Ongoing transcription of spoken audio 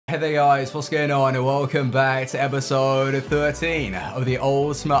Hey there guys, what's going on, and welcome back to episode 13 of the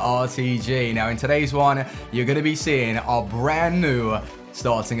Ultimate RTG. Now in today's one, you're going to be seeing our brand new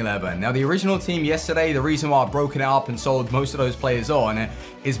starting 11. Now the original team yesterday, the reason why I've broken it up and sold most of those players on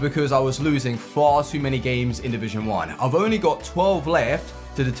is because I was losing far too many games in Division 1. I've only got 12 left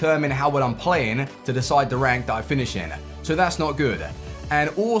to determine how well I'm playing to decide the rank that I finish in. So that's not good.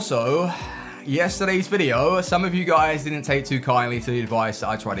 And also, yesterday's video, some of you guys didn't take too kindly to the advice that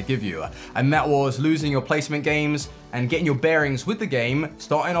I tried to give you, and that was losing your placement games and getting your bearings with the game,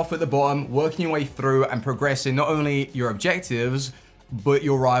 starting off at the bottom, working your way through and progressing not only your objectives, but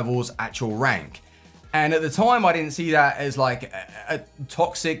your rival's actual rank. And at the time, I didn't see that as like a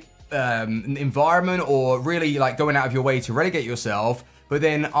toxic environment or really like going out of your way to relegate yourself. But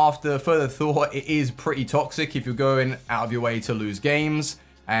then after further thought, it is pretty toxic if you're going out of your way to lose games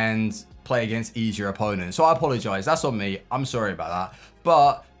and play against easier opponents. So I apologize, that's on me, I'm sorry about that.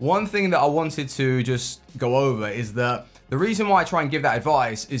 But one thing that I wanted to just go over is that the reason why I try and give that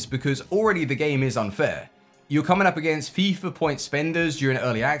advice is because already the game is unfair. You're coming up against FIFA point spenders during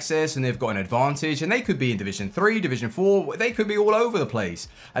early access and they've got an advantage, and they could be in Division 3, Division 4, they could be all over the place.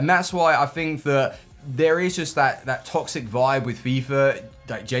 And that's why I think that there is just that toxic vibe with FIFA,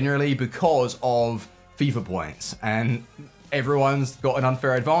 like generally because of FIFA points. And everyone's got an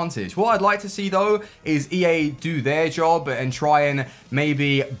unfair advantage. What I'd like to see though is EA do their job and try and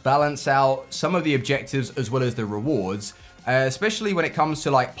maybe balance out some of the objectives as well as the rewards, especially when it comes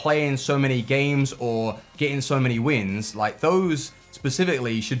to like playing so many games or getting so many wins. Like those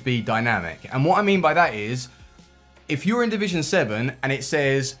specifically should be dynamic. And what I mean by that is, if you're in Division 7 and it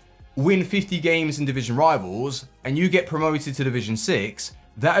says win 50 games in Division Rivals and you get promoted to Division 6,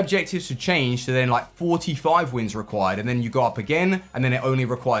 that objective should change to then like 45 wins required, and then you go up again, and then it only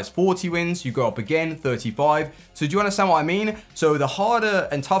requires 40 wins, you go up again, 35. So do you understand what I mean? So the harder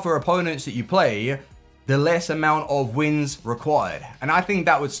and tougher opponents that you play, the less amount of wins required. And I think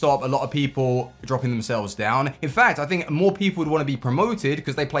that would stop a lot of people dropping themselves down. In fact, I think more people would want to be promoted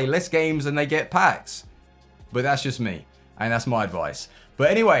because they play less games and they get packs. But that's just me, and that's my advice. But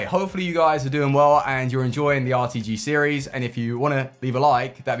anyway, hopefully you guys are doing well and you're enjoying the RTG series. And if you want to leave a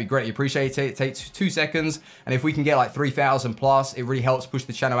like, that'd be greatly appreciated. It takes 2 seconds. And if we can get like 3,000 plus, it really helps push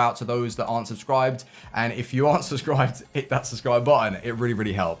the channel out to those that aren't subscribed. And if you aren't subscribed, hit that subscribe button. It really,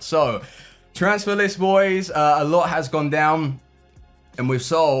 really helps. So, transfer list, boys. A lot has gone down and we've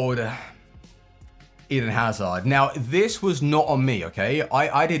sold Eden Hazard. Now, this was not on me, okay?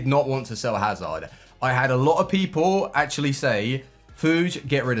 I did not want to sell Hazard. I had a lot of people actually say, Fuji,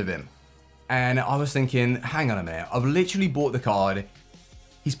 get rid of him. And I was thinking, hang on a minute, I've literally bought the card.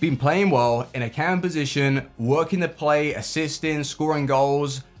 He's been playing well in a cam position, working the play, assisting, scoring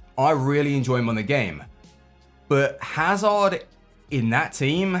goals. I really enjoy him on the game. But Hazard in that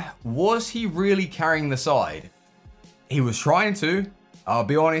team, was he really carrying the side? He was trying to. I'll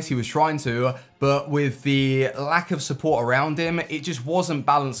be honest, he was trying to, but with the lack of support around him, it just wasn't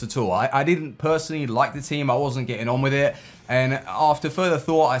balanced at all. I didn't personally like the team. I wasn't getting on with it. And after further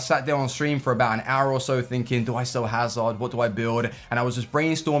thought, I sat down on stream for about an hour or so thinking, do I sell Hazard? What do I build? And I was just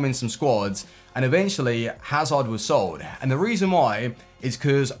brainstorming some squads. And eventually, Hazard was sold. And the reason why is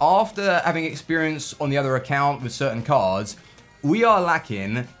because after having experience on the other account with certain cards, we are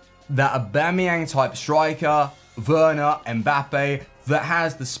lacking that Aubameyang type striker, Werner, Mbappe, that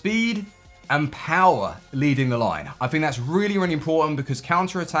has the speed and power leading the line. I think that's really, really important because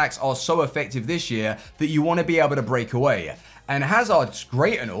counterattacks are so effective this year that you want to be able to break away. And Hazard's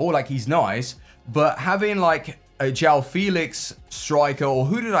great and all, like he's nice, but having like a João Felix striker, or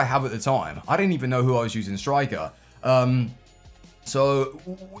who did I have at the time? I didn't even know who I was using striker. So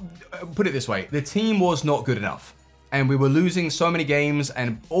put it this way, the team was not good enough. And we were losing so many games,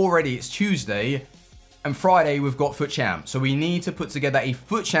 and already it's Tuesday, and Friday we've got FUT Champs. So we need to put together a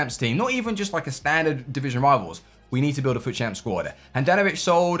FUT Champs team, not even just like a standard Division Rivals. We need to build a FUT Champs squad. Handanovic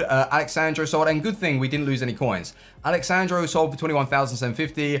sold, Alexandro sold, and good thing we didn't lose any coins. Alexandro sold for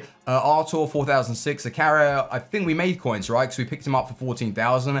 21,750, Artur 4,006, Akara, I think we made coins, right? Because we picked him up for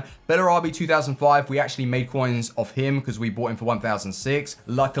 14,000. Bellarabi 2005, we actually made coins off him because we bought him for 1,006.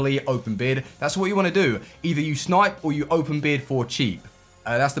 Luckily, open bid. That's what you want to do. Either you snipe or you open bid for cheap.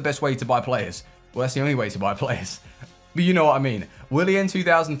 That's the best way to buy players. Well, that's the only way to buy players. But you know what I mean. Willian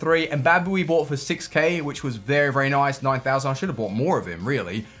 2003, and Mbappe we bought for 6k, which was very, very nice. 9,000. I should have bought more of him,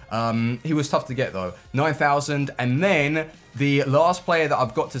 really. He was tough to get, though. 9,000. And then the last player that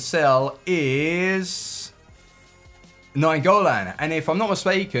I've got to sell is Nainggolan. And if I'm not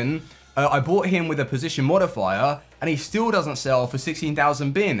mistaken, I bought him with a position modifier, and he still doesn't sell for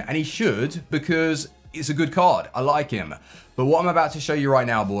 16,000 bin. And he should, because it's a good card. I like him. But what I'm about to show you right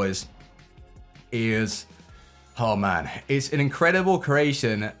now, boys, is, oh man, it's an incredible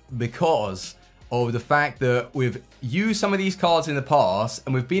creation because of the fact that we've used some of these cards in the past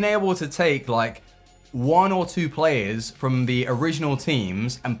and we've been able to take like 1 or 2 players from the original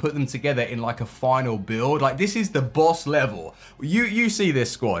teams and put them together in like a final build. Like, this is the boss level. You see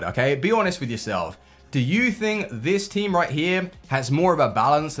this squad, okay? Be honest with yourself. Do you think this team right here has more of a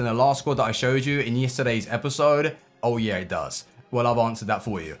balance than the last squad that I showed you in yesterday's episode? Oh yeah, it does. Well, I've answered that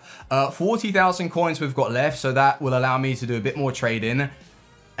for you. 40,000 coins we've got left, so that will allow me to do a bit more trading.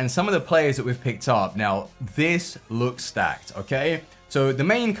 And some of the players that we've picked up. Now, this looks stacked, okay? So the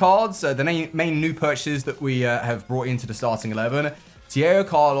main cards, the main new purchases that we have brought into the starting 11. Diego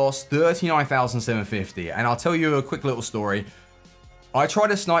Carlos, 39,750. And I'll tell you a quick little story. I tried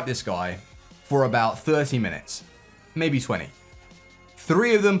to snipe this guy for about 30 minutes, maybe 20.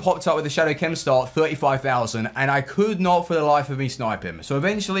 3 of them popped up with the Shadow Chem start, 35,000, and I could not for the life of me snipe him. So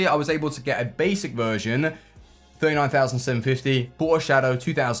eventually I was able to get a basic version, 39,750, bought a Shadow,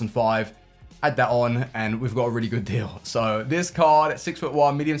 2,005, add that on, and we've got a really good deal. So this card,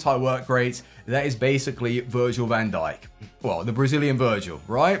 6'1", medium-tight work rate, that is basically Virgil van Dijk. Well, the Brazilian Virgil,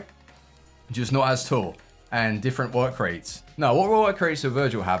 right? Just not as tall, and different work rates. No, what work rates does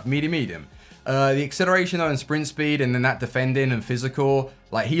Virgil have? Medium. The acceleration though and sprint speed, and then that defending and physical,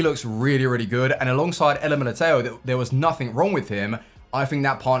 like, he looks really, really good. And alongside Ella Militao, there was nothing wrong with him. I think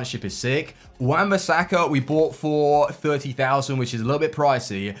that partnership is sick. Wan-Bissaka we bought for 30,000, which is a little bit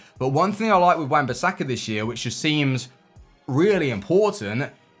pricey. But one thing I like with Wan-Bissaka this year, which just seems really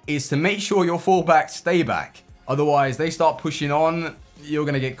important, is to make sure your fullbacks stay back. Otherwise, they start pushing on, you're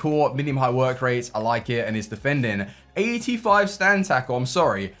going to get caught. Medium high work rates, I like it, and his defending. 85 stand tackle, I'm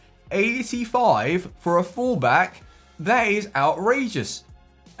sorry. 85 for a fullback, that is outrageous.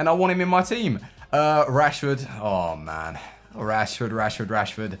 And I want him in my team. Rashford, oh man. Rashford.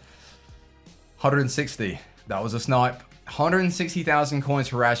 160, that was a snipe. 160,000 coins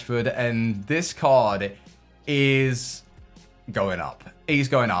for Rashford, and this card is going up. He's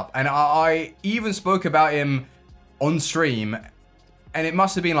going up. And I even spoke about him on stream, and it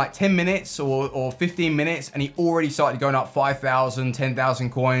must have been like 10 minutes or 15 minutes, and he already started going up 5,000, 10,000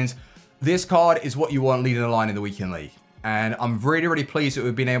 coins. This card is what you want leading the line in the weekend league. And I'm really, really pleased that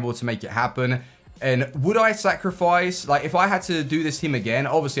we've been able to make it happen. And would I sacrifice, like, if I had to do this team again,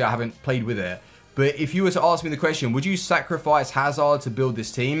 obviously I haven't played with it, but if you were to ask me the question, would you sacrifice Hazard to build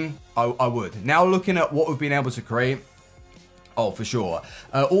this team? I would. Now looking at what we've been able to create, oh, for sure.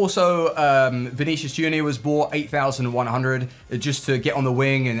 Also, Vinicius Jr. was bought 8,100 just to get on the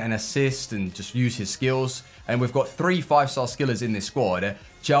wing and assist and just use his skills. And we've got 3 5-star skillers in this squad.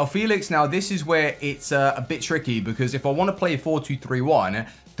 João Felix, now this is where it's a bit tricky, because if I want to play 4-2-3-1,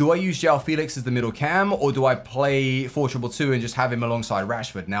 do I use João Felix as the middle cam, or do I play 4-2-2 and just have him alongside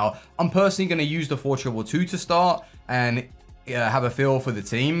Rashford? Now, I'm personally going to use the 4-2-2 to start and have a feel for the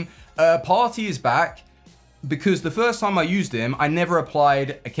team. Partey is back, because the first time I used him, I never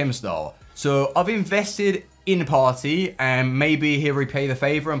applied a chem style. So I've invested in Partey, and maybe he'll repay the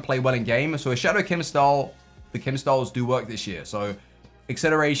favor and play well in game. So a shadow chem style, the chem styles do work this year. So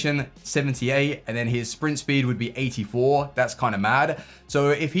acceleration 78, and then his sprint speed would be 84. That's kind of mad. So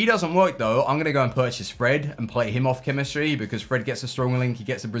if he doesn't work though, I'm gonna go and purchase Fred and play him off chemistry, because Fred gets a strong link, he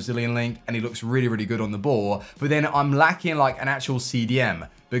gets a Brazilian link, and he looks really, really good on the ball. But then I'm lacking like an actual CDM,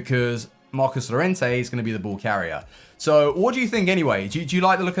 because Marcus Llorente is going to be the ball carrier. So what do you think anyway? Do you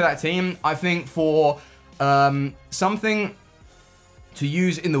like the look of that team? I think for something to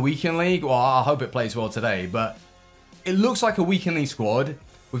use in the weekend league, well, I hope it plays well today, but it looks like a weekend league squad.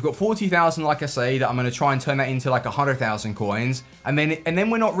 We've got 40,000, like I say, that I'm going to try and turn that into like 100,000 coins. And then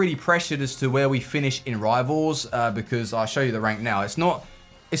we're not really pressured as to where we finish in Rivals, because I'll show you the rank now. It's not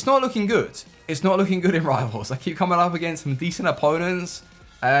looking good. It's not looking good in Rivals. I keep coming up against some decent opponents,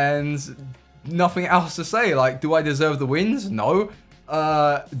 and nothing else to say. Like, do I deserve the wins? No.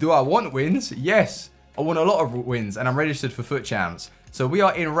 Do I want wins? Yes. I want a lot of wins, and I'm registered for Foot Champs. So we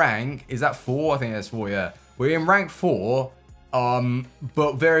are in rank, is that 4? I think that's 4, yeah. We're in rank 4,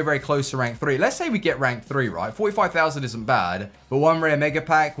 but very, very close to rank 3. Let's say we get rank 3, right? 45,000 isn't bad, but 1 rare mega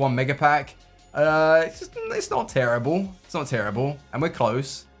pack, 1 mega pack. It's not terrible. It's not terrible, and we're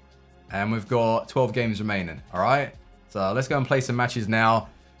close. And we've got 12 games remaining, all right? So let's go and play some matches now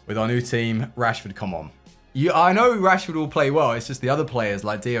with our new team. Rashford, come on. I know Rashford will play well. It's just the other players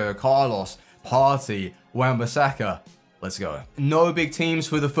like Diego Carlos, Partey, Wan-Bissaka. Let's go. No big teams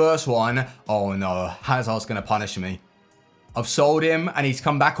for the first one. Oh no, Hazard's going to punish me. I've sold him, and he's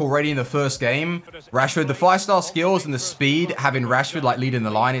come back already in the first game. Rashford, the 5-star skills and the speed, having Rashford like leading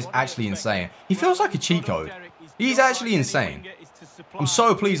the line is actually insane. He feels like a cheat code. He's actually insane. I'm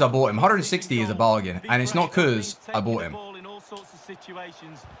so pleased I bought him. 160 is a bargain, and it's not because I bought him.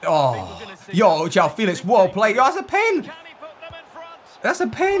 Oh, yo, João Felix, well played. Yo, that's a pen. That's a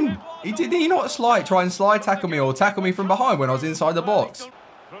pen. Did he not try and slide tackle me or tackle me from behind when I was inside the box?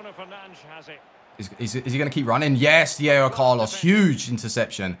 Is he going to keep running? Yes, Diego Carlos. Huge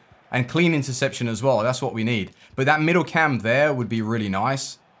interception. And clean interception as well. That's what we need. But that middle cam there would be really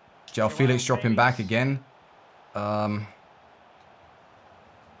nice. João Felix dropping back again.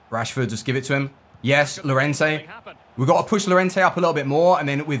 Rashford, just give it to him. Yes, Llorente. We've got to push Llorente up a little bit more. And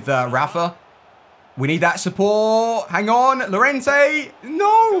then with Rafa, we need that support. Hang on, Llorente.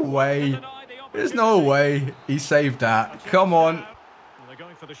 No way. There's no way he saved that. Come on.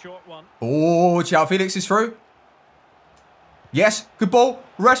 Oh, João Felix is through. Yes, good ball.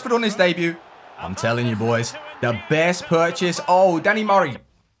 Rashford on his debut. I'm telling you, boys, the best purchase. Oh, Danny Murray.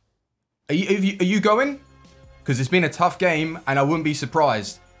 Are you going? Because it's been a tough game, and I wouldn't be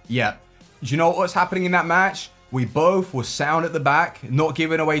surprised. Yeah. Do you know what's happening in that match? We both were sound at the back, not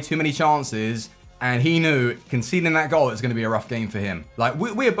giving away too many chances, and he knew conceding that goal was going to be a rough game for him. Like,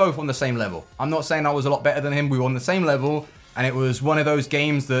 we're both on the same level. I'm not saying I was a lot better than him. We were on the same level, and it was one of those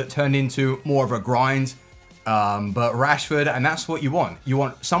games that turned into more of a grind. But Rashford, and that's what you want. You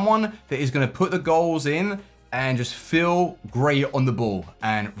want someone that is going to put the goals in and just feel great on the ball.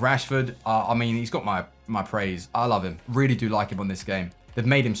 And Rashford, I mean, he's got my praise. I love him. Really do like him on this game. They've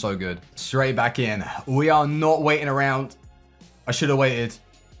made him so good. Straight back in. We are not waiting around. I should have waited.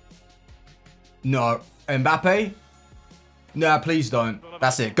 No. Mbappe? No, please don't.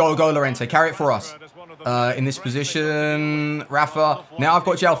 That's it. Go, Llorente. Carry it for us. In this position, Rafa. Now I've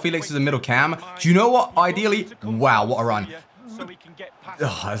got João Felix as a middle cam. Do you know what? Ideally, wow, what a run.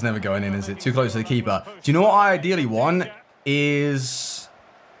 Oh, that's never going in, is it? Too close to the keeper. Do you know what I ideally want? Is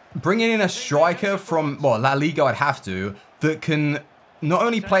bringing in a striker from, well, La Liga I'd have to, that can not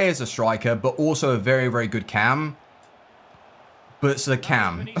only play as a striker, but also a very, very good cam. But it's a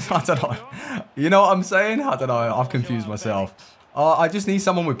cam. I don't know. You know what I'm saying? I don't know. I've confused myself. I just need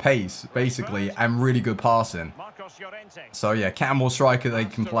someone with pace, basically, and really good passing. So, yeah, cam or striker they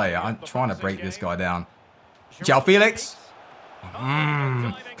can play. I'm trying to break this guy down. João Felix.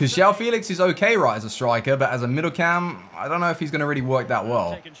 Because João Felix is okay, right, as a striker, but as a middle cam, I don't know if he's going to really work that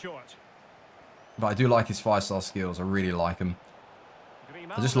well. But I do like his 5-star skills. I really like him.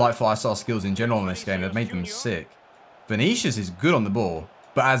 I just like 5-star skills in general in this game. They've made them sick. Vinicius is good on the ball,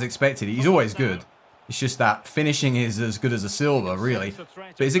 but as expected, he's always good. It's just that finishing is as good as a silver, really.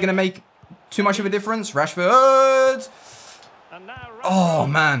 But is it going to make too much of a difference? Rashford! Oh,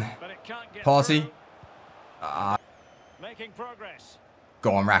 man. Party.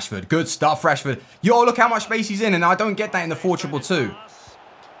 Go on, Rashford. Good stuff, Rashford. Yo, look how much space he's in, and I don't get that in the 4-2-2.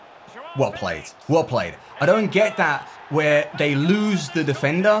 Well played. Well played. I don't get that where they lose the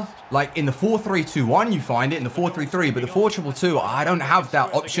defender. Like in the 4-3-2-1, you find it in the 4-3-3, but the 4-2-2, I don't have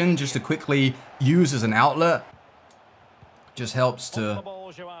that option just to quickly use as an outlet. Just helps to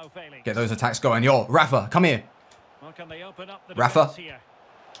get those attacks going. Yo, Rafa, come here. Rafa.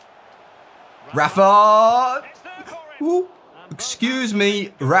 Rafa. Ooh. Excuse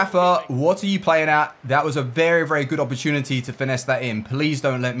me, Rafa, what are you playing at? That was a very, very good opportunity to finesse that in. Please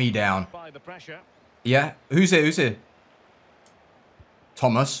don't let me down. Yeah, who's here? Who's here?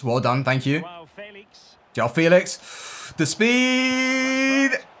 Thomas, well done, thank you. João Felix. The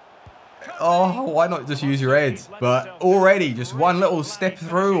speed. Oh, why not just use your head? But already, just one little step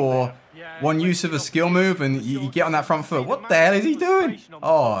through or one use of a skill move and you get on that front foot. What the hell is he doing?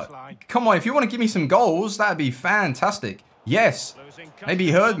 Oh, come on, if you want to give me some goals, that'd be fantastic. Yes, maybe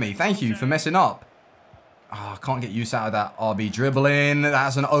he heard me. Thank you for messing up. Oh, I can't get use out of that RB dribbling.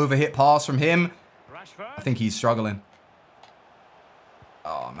 That's an overhit pass from him. I think he's struggling.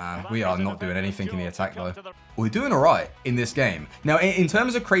 Oh, man. We are not doing anything in the attack, though. We're doing all right in this game. Now, in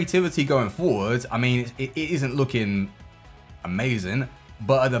terms of creativity going forward, I mean, it isn't looking amazing.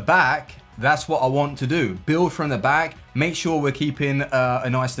 But at the back, that's what I want to do. Build from the back. Make sure we're keeping a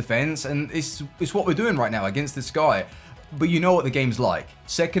nice defense. And it's what we're doing right now against this guy. But you know what the game's like.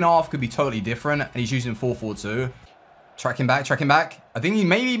 Second half could be totally different. And he's using 4-4-2. Tracking back, tracking back. I think he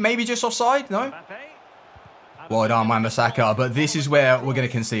maybe just offside. No? Well done, Wan-Bissaka. But this is where we're going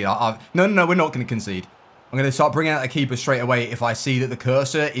to concede. No, we're not going to concede. I'm going to start bringing out the keeper straight away if I see that the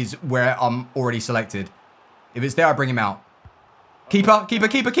cursor is where I'm already selected. If it's there, I bring him out. Keeper, keeper,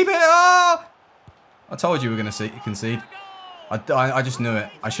 keeper, keeper. Oh! I told you we were going to concede. I just knew it.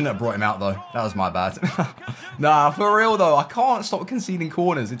 I shouldn't have brought him out, though. That was my bad. Nah, for real, though. I can't stop conceding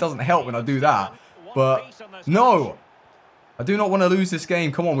corners. It doesn't help when I do that. But, no. I do not want to lose this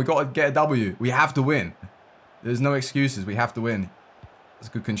game. Come on, we got to get a W. We have to win. There's no excuses. We have to win. That's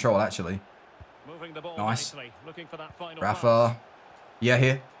good control, actually. Nice. Rafa. Yeah,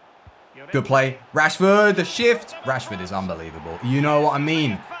 here. Good play. Rashford, the shift. Rashford is unbelievable. You know what I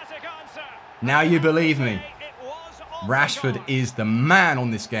mean. Now you believe me. Rashford is the man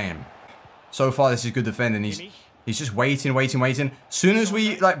on this game. So far, this is good defending. He's just waiting. As soon as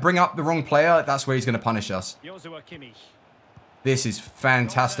we bring up the wrong player, that's where he's going to punish us. This is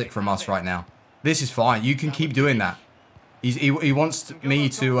fantastic from us right now. This is fine. You can keep doing that. He wants me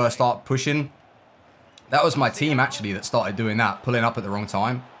to start pushing. That was my team, actually, that started doing that. Pulling up at the wrong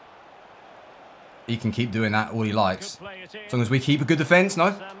time. He can keep doing that all he likes. As long as we keep a good defense,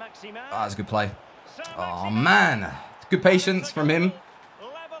 no? That's a good play. Oh, man. Good patience from him.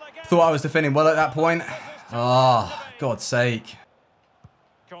 Thought I was defending well at that point. Oh, God's sake.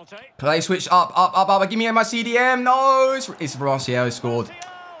 Play switch up. Give me my CDM. No, it's Martial who scored.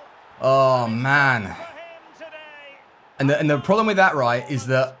 Oh, man. And the problem with that, right, is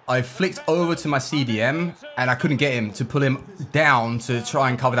that I flicked over to my CDM and I couldn't get him to pull him down to try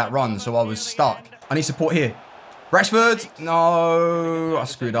and cover that run, so I was stuck. I need support here. Rashford! No, I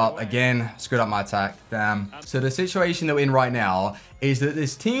screwed up again. Screwed up my attack. Damn. So the situation that we're in right now is that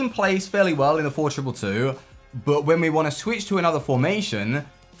this team plays fairly well in the 4-2-2, but when we want to switch to another formation,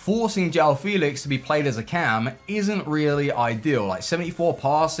 forcing João Felix to be played as a cam isn't really ideal. Like 74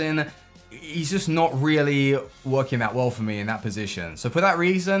 passing, he's just not really working that well for me in that position. So for that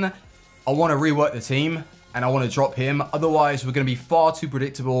reason, I want to rework the team and I want to drop him. Otherwise, we're going to be far too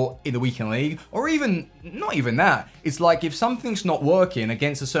predictable in the weekend league, or even, not even that. It's like if something's not working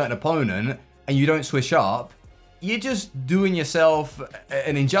against a certain opponent and you don't switch up, you're just doing yourself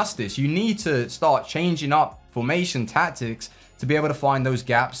an injustice. You need to start changing up formation tactics to be able to find those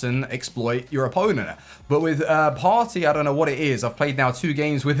gaps and exploit your opponent. But with Partey, I don't know what it is. I've played now 2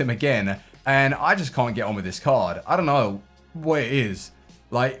 games with him again, and I just can't get on with this card. I don't know what it is.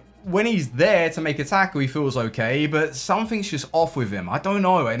 Like, when he's there to make a tackle, he feels okay, but something's just off with him. I don't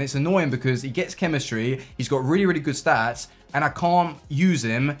know, and it's annoying because he gets chemistry, he's got really, really good stats, and I can't use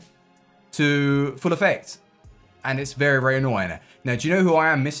him to full effect. And it's very, very annoying. Now, do you know who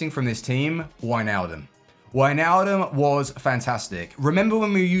I am missing from this team? Wijnaldum. Wijnaldum was fantastic. Remember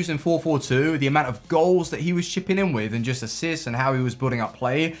when we were using 4-4-2, the amount of goals that he was chipping in with and just assists and how he was building up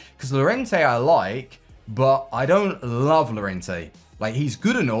play? Because Llorente I like, but I don't love Llorente. Like, he's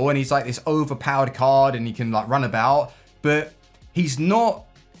good and all, and he's like this overpowered card, and he can like run about, but he's not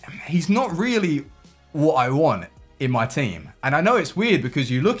really what I want in my team. And I know it's weird because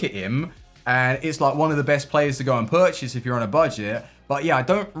you look at him, and it's like one of the best players to go and purchase if you're on a budget. But yeah, I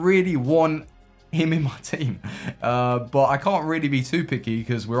don't really want him in my team. But I can't really be too picky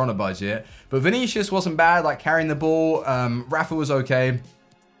because we're on a budget. But Vinicius wasn't bad, like carrying the ball. Rafa was okay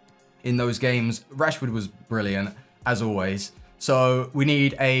in those games. Rashford was brilliant, as always. So we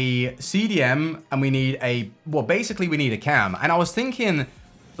need a CDM and we need a, well, basically we need a cam. And I was thinking,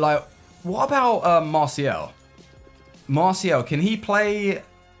 like, what about Martial? Martial, can he play,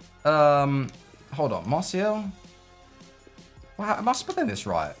 hold on, Martial? Wow, am I spelling this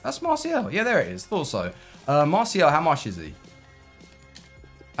right? That's Martial. Yeah, there it is. Thought so. Martial, how much is he?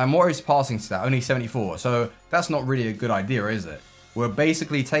 And what is his passing stat? Only 74. So that's not really a good idea, is it? We're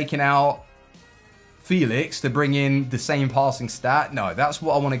basically taking out Felix to bring in the same passing stat. No, that's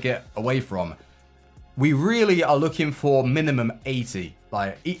what I want to get away from. We really are looking for minimum 80.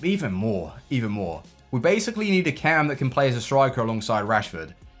 Like, even more. We basically need a cam that can play as a striker alongside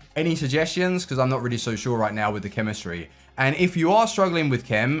Rashford. Any suggestions? Because I'm not really so sure right now with the chemistry. And if you are struggling with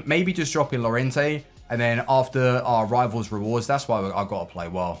chem, maybe just drop in Llorente. And then after our rivals rewards, that's why I've got to play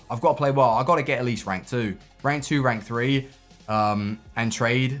well. I've got to play well. I've got to get at least rank 2. Rank 2, rank 3. And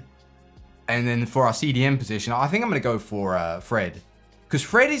trade. And then for our CDM position, I think I'm going to go for Fred. Because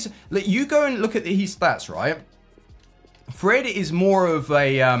Fred is... You go and look at his stats, right? Fred is more of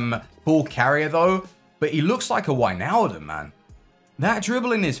a ball carrier, though. But he looks like a Wijnaldum, man. That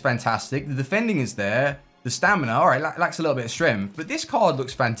dribbling is fantastic. The defending is there. The stamina, all right, lacks a little bit of strength. But this card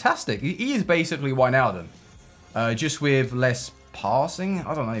looks fantastic. He is basically Wijnaldum. Just with less passing.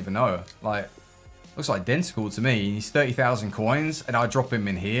 I don't even know. Like, looks identical to me. He's 30,000 coins. And I'll drop him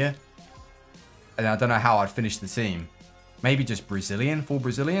in here. And I don't know how I'd finish the team. Maybe just Brazilian, full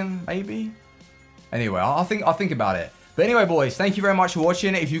Brazilian, maybe. Anyway, I'll think about it. But anyway, boys, thank you very much for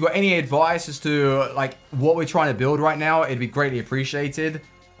watching. If you've got any advice as to like what we're trying to build right now, it'd be greatly appreciated.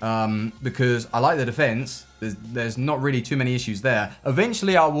 because I like the defense. There's not really too many issues there.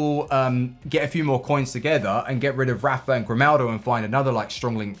 Eventually, I will get a few more coins together and get rid of Rafa and Grimaldo and find another like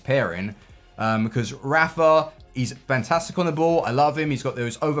strong link pairing. Because Rafa, he's fantastic on the ball. I love him. He's got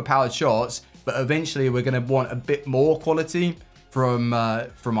those overpowered shots. But eventually, we're going to want a bit more quality from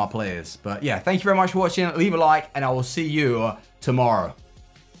our players. But yeah, thank you very much for watching. Leave a like, and I will see you tomorrow.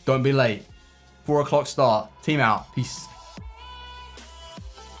 Don't be late. 4 o'clock start. Team out. Peace.